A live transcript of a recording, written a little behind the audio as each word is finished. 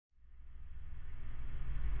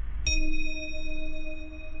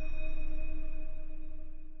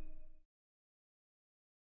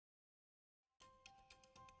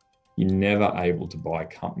You're never able to buy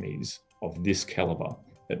companies of this caliber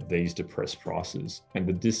at these depressed prices. And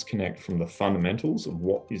the disconnect from the fundamentals of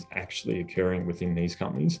what is actually occurring within these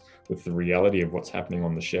companies with the reality of what's happening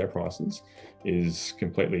on the share prices is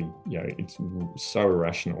completely, it's so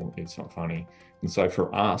irrational, it's not funny. And so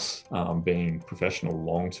for us, being professional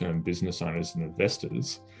long-term business owners and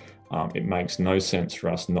investors, it makes no sense for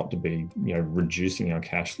us not to be, reducing our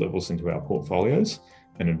cash levels into our portfolios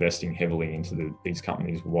and investing heavily into these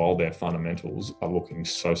companies while their fundamentals are looking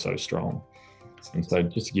so strong. And so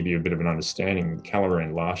just to give you a bit of an understanding, the calendar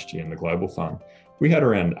end last year in the global fund, we had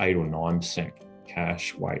around 8 or 9%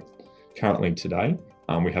 cash weight. Currently today,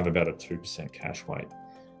 we have about a 2% cash weight.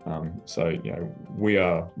 So, we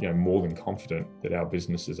are, more than confident that our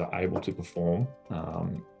businesses are able to perform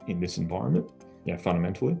in this environment,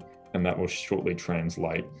 fundamentally, and that will shortly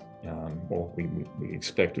translate, or we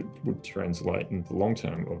expect it would translate into the long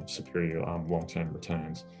term of superior long-term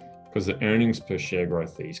returns. Because the earnings per share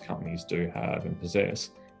growth these companies do have and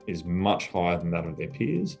possess is much higher than that of their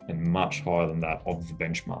peers and much higher than that of the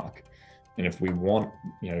benchmark. And if we want,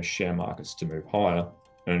 share markets to move higher,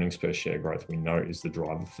 earnings per share growth we know is the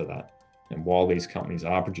driver for that. And while these companies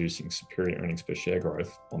are producing superior earnings per share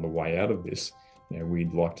growth on the way out of this,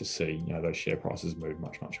 we'd like to see, those share prices move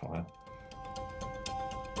much higher.